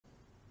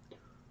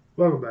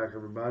Welcome back,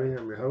 everybody.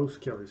 I'm your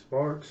host, Kelly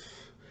Sparks.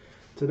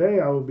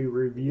 Today I will be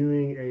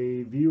reviewing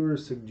a viewer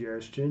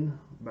suggestion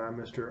by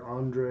Mr.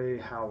 Andre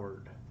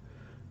Howard.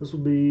 This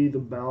will be the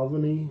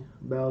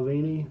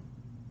Balvenie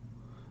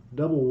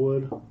Double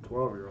Wood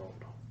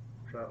 12-year-old.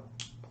 So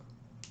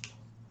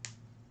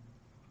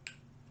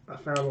I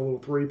found a little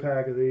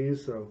 3-pack of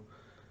these, so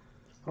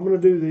I'm going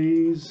to do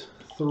these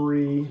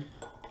 3.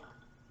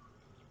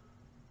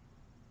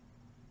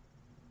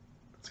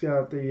 It's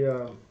got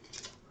the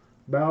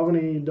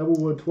Balvenie Double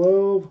Wood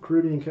 12,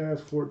 Caribbean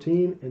Cask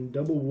 14, and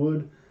Double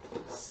Wood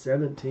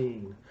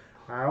 17.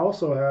 I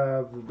also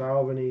have the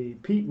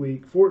Balvenie Peat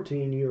Week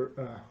 14 year,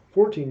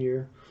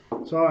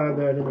 so I'll add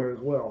that in there as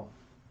well.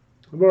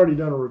 I've already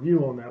done a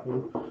review on that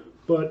one,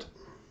 but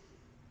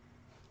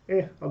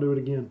I'll do it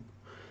again.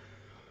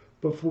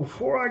 But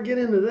before I get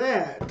into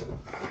that,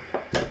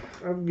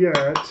 I've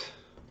got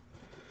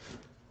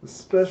a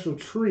special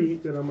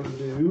treat that I'm going to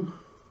do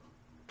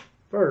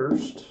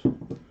first.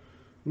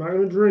 I'm not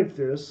going to drink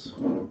this,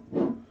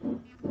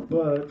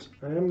 but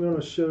I am going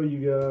to show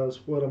you guys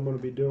what I'm going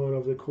to be doing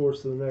over the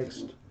course of the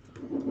next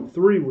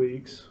 3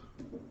 weeks.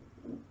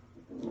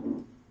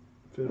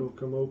 If it'll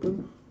come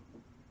open.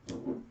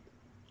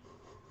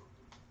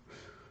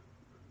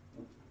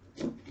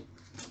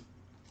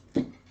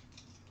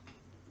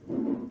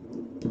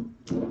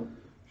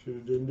 Should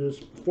have done this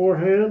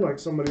beforehand like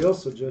somebody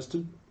else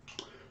suggested.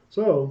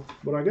 So,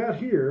 what I got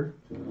here,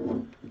 a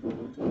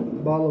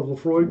bottle of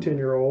Lefroy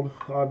 10-year-old,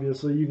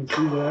 obviously you can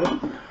see that.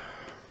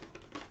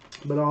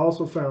 But I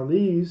also found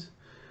these.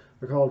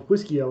 They're called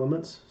Whiskey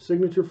Elements,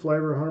 signature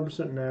flavor,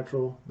 100%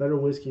 natural, better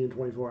whiskey in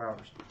 24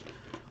 hours.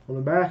 On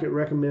the back it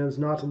recommends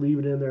not to leave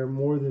it in there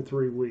more than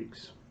 3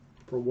 weeks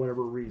for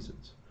whatever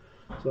reasons.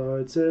 So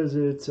it says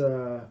it's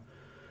it'll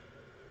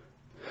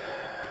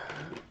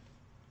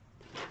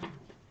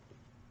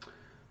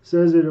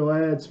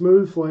add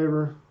smooth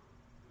flavor,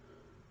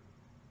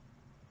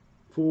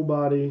 full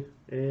body,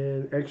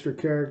 and extra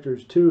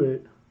characters to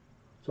it.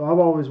 So I've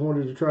always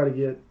wanted to try to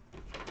get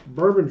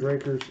bourbon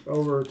drinkers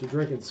over to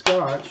drinking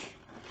scotch,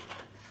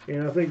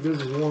 and I think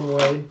this is one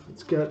way.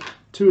 It's got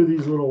 2 of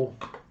these little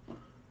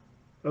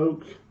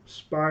oak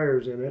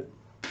spires in it.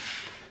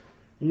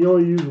 You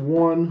only use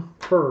 1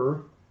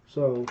 per,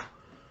 so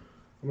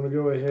I'm going to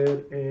go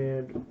ahead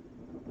and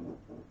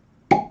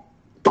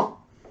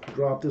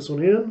drop this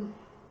one in.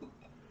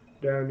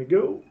 Down you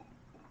go.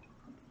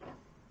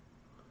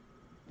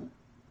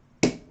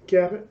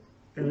 Cap it,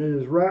 and it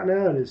is right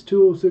now, it is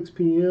 2:06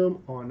 p.m.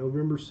 on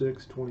November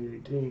 6,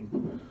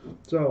 2018.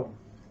 So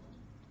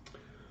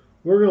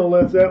we're going to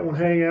let that one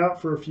hang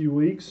out for a few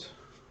weeks.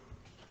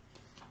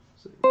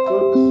 So,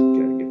 folks,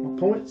 gotta get my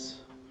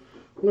points.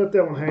 Let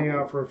that one hang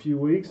out for a few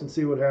weeks and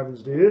see what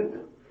happens to it.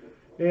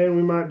 And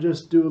we might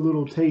just do a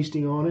little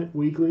tasting on it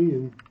weekly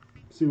and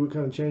see what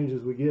kind of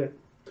changes we get.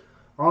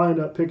 I'll end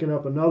up picking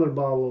up another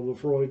bottle of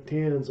Lefroy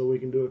 10 so we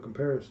can do a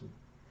comparison.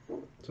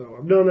 So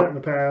I've done that in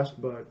the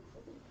past, but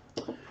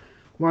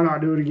why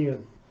not do it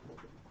again?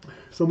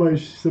 Somebody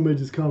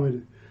just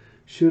commented,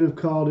 should have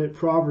called it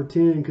proper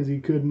 10 because he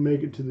couldn't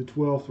make it to the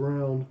 12th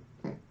round.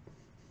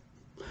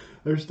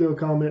 They're still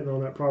commenting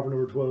on that proper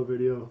number 12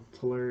 video. It's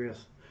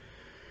hilarious.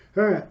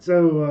 Alright,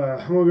 so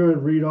I'm going to go ahead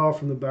and read off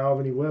from the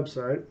Balvenie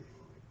website.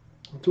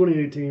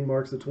 2018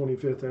 marks the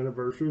 25th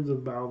anniversary of the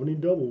Balvenie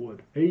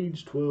Doublewood,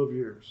 aged 12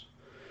 years.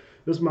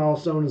 This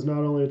milestone is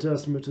not only a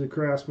testament to the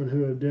craftsmen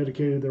who have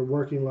dedicated their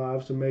working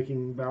lives to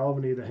making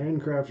Balvenie the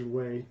handcrafted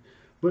way,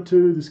 but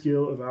to the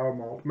skill of our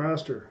malt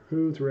master,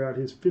 who throughout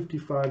his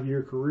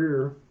 55-year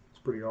career,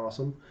 it's pretty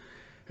awesome,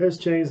 has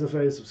changed the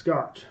face of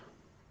Scotch.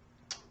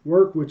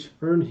 Work which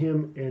earned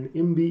him an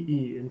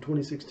MBE in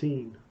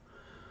 2016.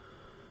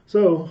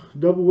 So,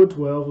 Doublewood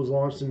 12 was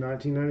launched in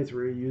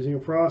 1993 using a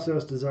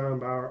process designed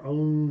by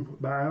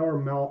our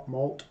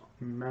malt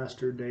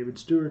master David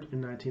Stewart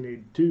in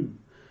 1982,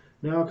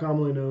 now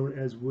commonly known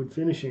as wood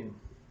finishing.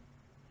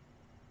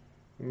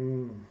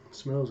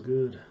 Smells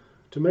good.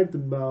 To make the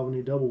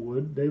Balvenie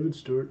Doublewood, David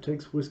Stewart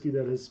takes whiskey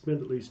that has spent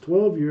at least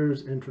 12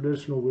 years in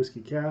traditional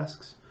whiskey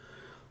casks,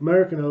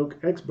 American oak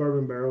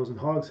ex-bourbon barrels and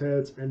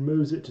hogsheads, and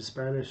moves it to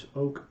Spanish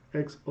oak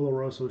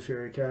ex-oloroso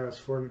sherry casks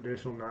for an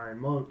additional 9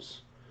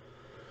 months.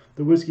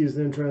 The whiskey is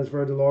then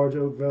transferred to large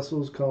oak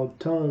vessels called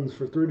tuns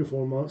for 3 to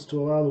 4 months to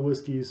allow the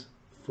whiskeys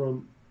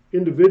from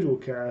individual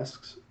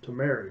casks to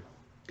marry.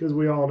 Because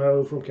we all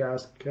know from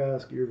cask to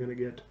cask you're going to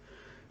get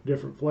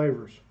different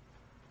flavors.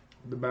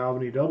 The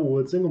Balvenie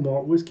Doublewood single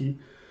malt whiskey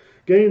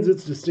gains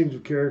its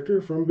distinctive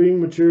character from being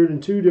matured in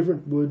 2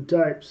 different wood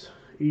types.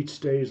 Each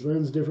stage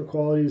lends different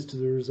qualities to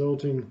the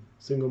resulting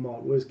single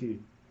malt whiskey.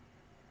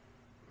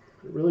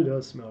 It really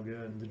does smell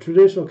good. The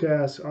traditional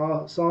casks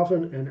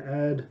soften and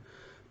add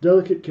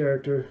delicate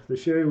character. The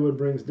sherry wood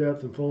brings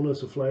depth and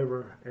fullness of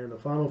flavor, and the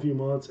final few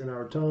months in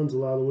our tuns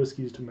allow the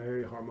whiskeys to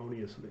marry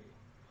harmoniously.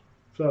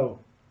 So,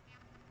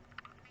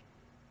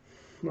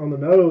 on the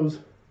nose,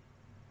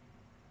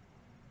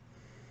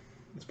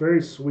 it's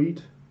very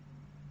sweet.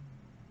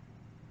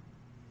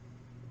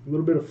 A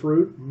little bit of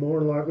fruit, more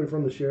than likely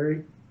from the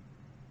sherry.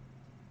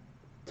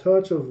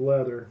 touch of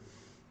leather.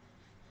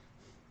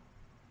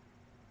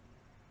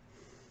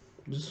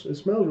 It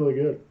smells really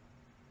good.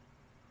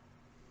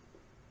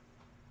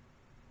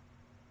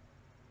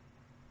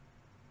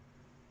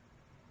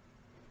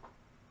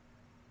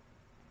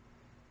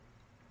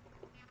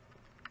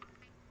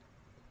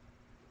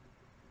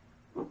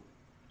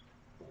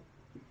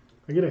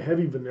 I get a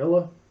heavy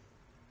vanilla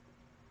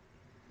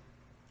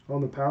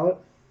on the palate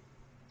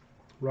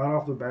right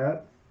off the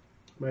bat.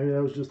 Maybe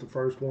that was just the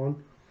first one.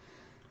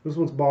 This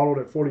one's bottled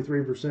at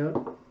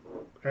 43%,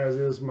 as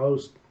is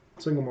most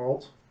single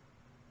malts.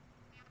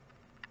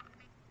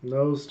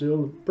 Nose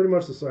still pretty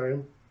much the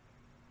same.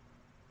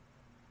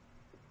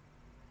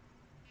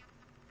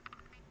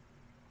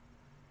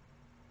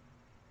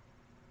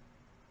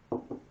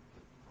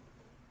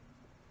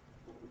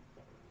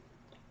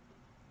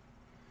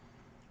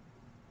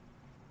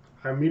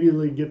 I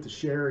immediately get the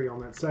sherry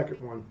on that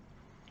second one.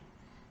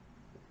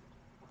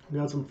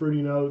 Got some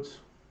fruity notes,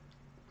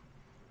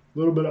 a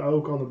little bit of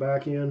oak on the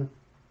back end,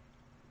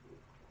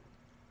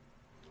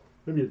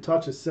 maybe a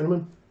touch of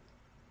cinnamon.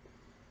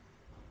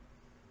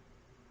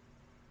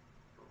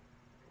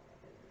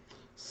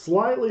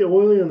 Slightly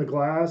oily in the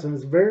glass, and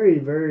it's very,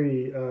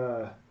 very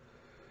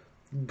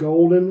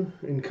golden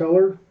in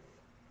color.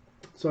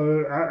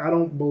 So I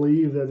don't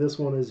believe that this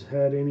one has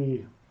had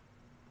any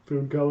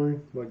food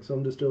coloring like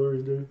some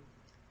distilleries do.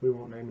 We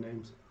won't name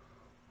names.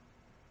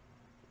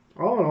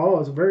 All in all,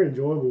 it's a very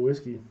enjoyable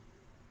whiskey.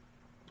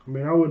 I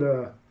mean, I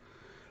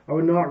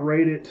would not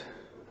rate it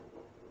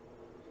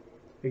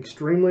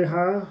extremely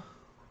high.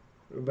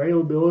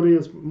 Availability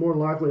is more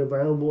than likely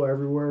available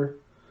everywhere.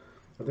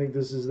 I think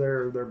this is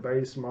their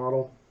base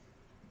model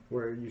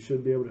where you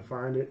should be able to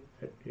find it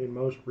in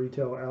most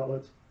retail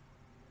outlets.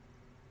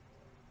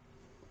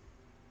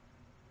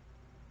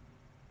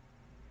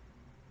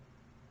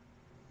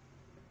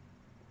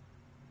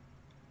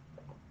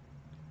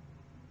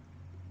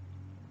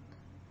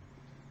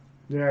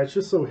 Yeah, it's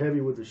just so heavy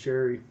with the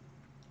sherry.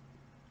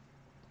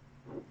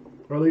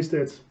 Or at least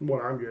that's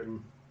what I'm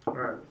getting.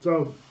 Alright,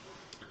 so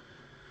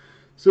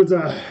since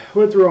I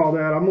went through all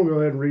that, I'm going to go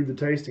ahead and read the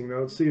tasting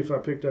notes, see if I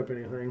picked up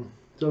anything.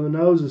 So the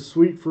nose is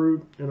sweet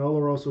fruit and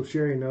Oloroso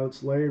sherry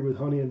notes layered with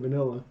honey and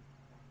vanilla.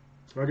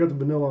 I got the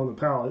vanilla on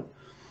the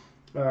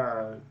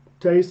palate.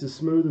 Taste is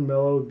smooth and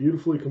mellow with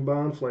beautifully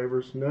combined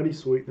flavors, nutty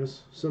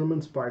sweetness,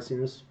 cinnamon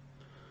spiciness,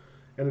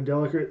 and a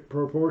delicate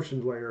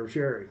proportioned layer of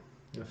sherry.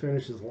 The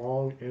finish is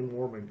long and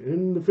warming.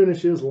 And the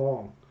finish is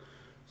long.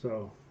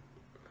 So,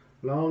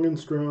 long and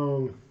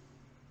strong.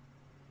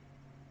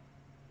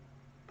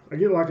 I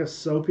get like a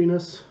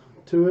soapiness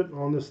to it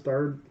on this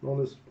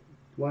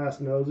last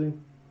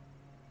nosing.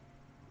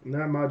 And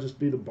that might just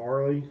be the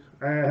barley.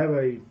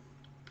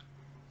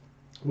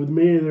 With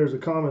me, there's a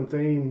common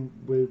theme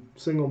with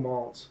single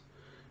malts.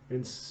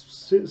 And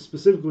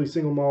specifically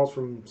single malts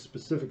from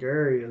specific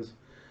areas.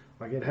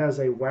 Like it has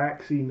a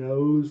waxy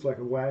nose, like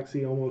a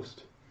waxy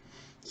almost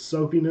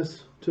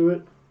soapiness to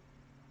it.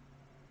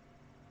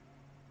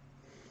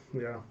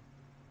 Yeah.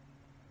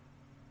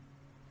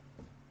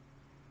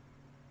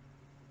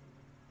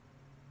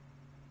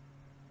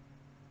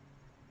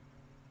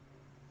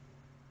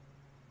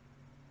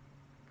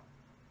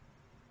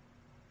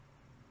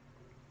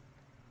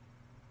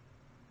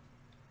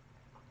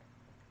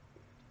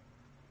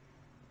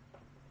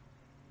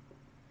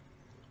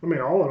 I mean,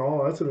 all in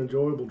all, that's an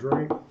enjoyable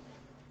drink.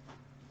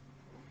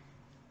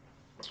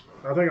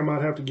 I think I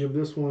might have to give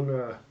this one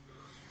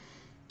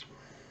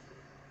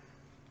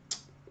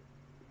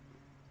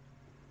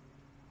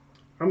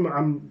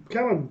I'm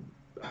kind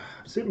of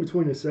sitting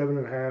between a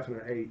 7.5 and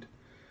an 8.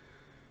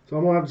 So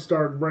I'm gonna have to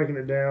start breaking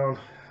it down.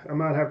 I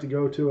might have to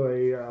go to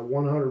a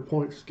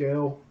 100-point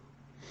scale,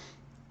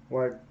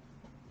 like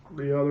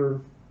the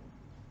other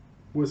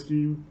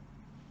whiskey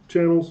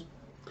channels.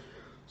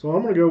 So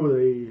I'm gonna go with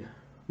a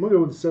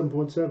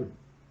 7.7.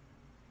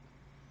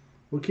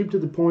 We'll keep to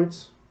the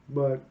points,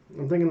 but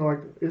I'm thinking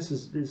like this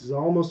is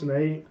almost an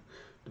 8,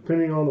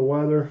 depending on the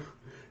weather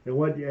and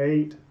what you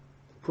ate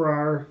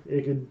prior.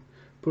 It could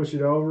push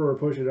it over or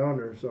push it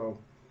under. So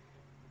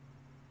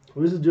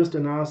this is just a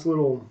nice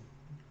little.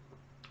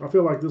 I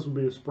feel like this would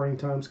be a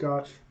springtime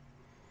scotch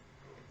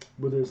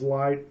with as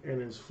light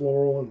and as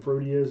floral and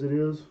fruity as it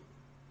is.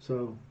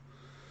 So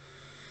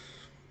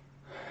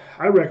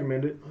I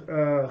recommend it.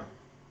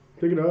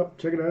 Pick it up,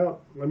 check it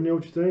out. Let me know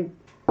what you think.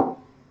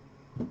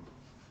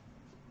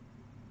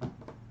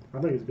 I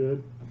think it's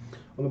good.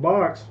 On the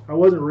box, I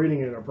wasn't reading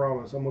it, I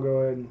promise. I'm going to go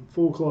ahead and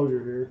full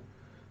closure here.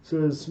 It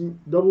says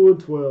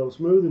Doublewood 12,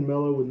 smooth and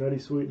mellow with nutty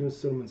sweetness,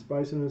 cinnamon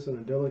spiciness, and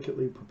a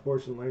delicately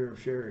proportioned layer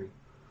of sherry.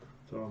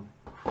 So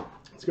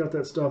it's got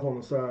that stuff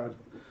on the side.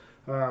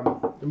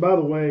 And by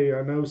the way,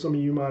 I know some of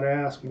you might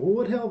ask,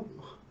 well,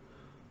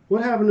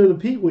 what happened to the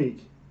Peat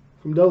Week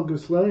from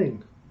Douglas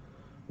Lane?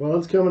 Well,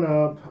 it's coming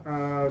up.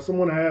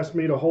 Someone asked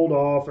me to hold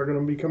off. They're going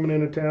to be coming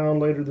into town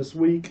later this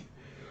week.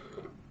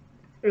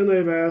 And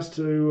they've asked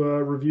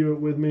to review it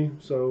with me.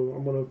 So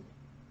I'm going to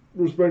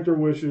respect their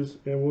wishes.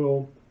 And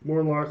we'll more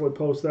than likely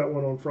post that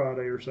one on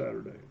Friday or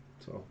Saturday.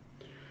 So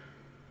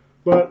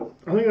But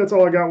I think that's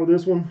all I got with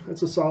this one.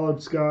 It's a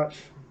solid Scotch.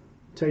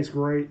 Tastes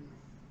great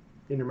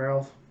in your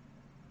mouth.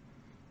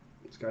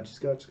 Scotchy,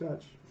 Scotch,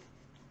 Scotch.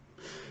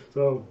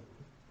 So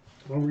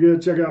don't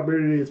forget to check out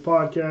Beer Idiots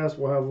podcast.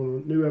 We'll have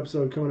a new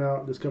episode coming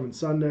out this coming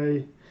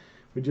Sunday.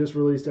 We just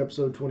released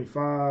episode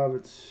 25.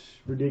 It's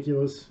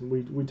ridiculous.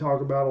 We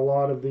talk about a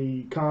lot of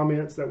the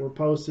comments that were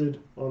posted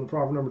on the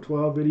Proper Number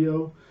 12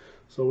 video.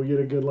 So we get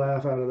a good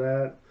laugh out of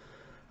that.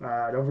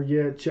 Don't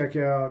forget, check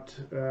out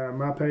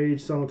my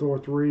page, Son of Thor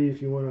 3,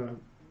 if you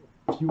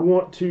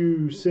want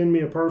to send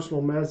me a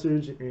personal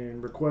message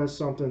and request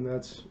something.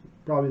 That's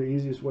probably the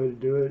easiest way to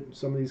do it.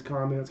 Some of these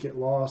comments get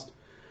lost.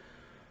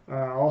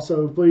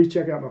 Also, please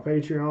check out my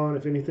Patreon.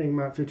 If anything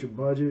might fit your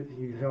budget,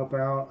 you can help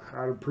out.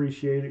 I'd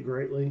appreciate it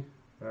greatly.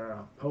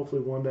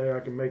 Hopefully one day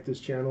I can make this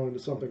channel into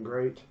something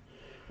great,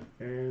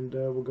 and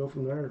we'll go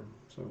from there.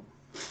 So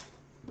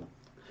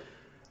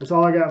that's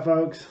all I got,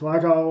 folks.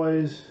 Like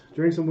always,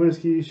 drink some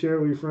whiskey, share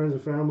it with your friends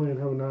and family, and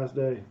have a nice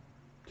day.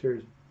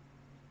 Cheers.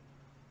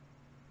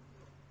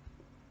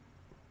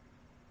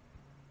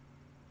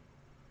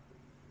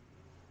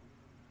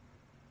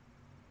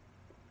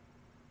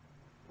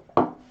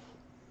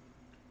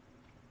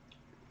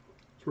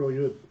 It's really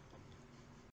good.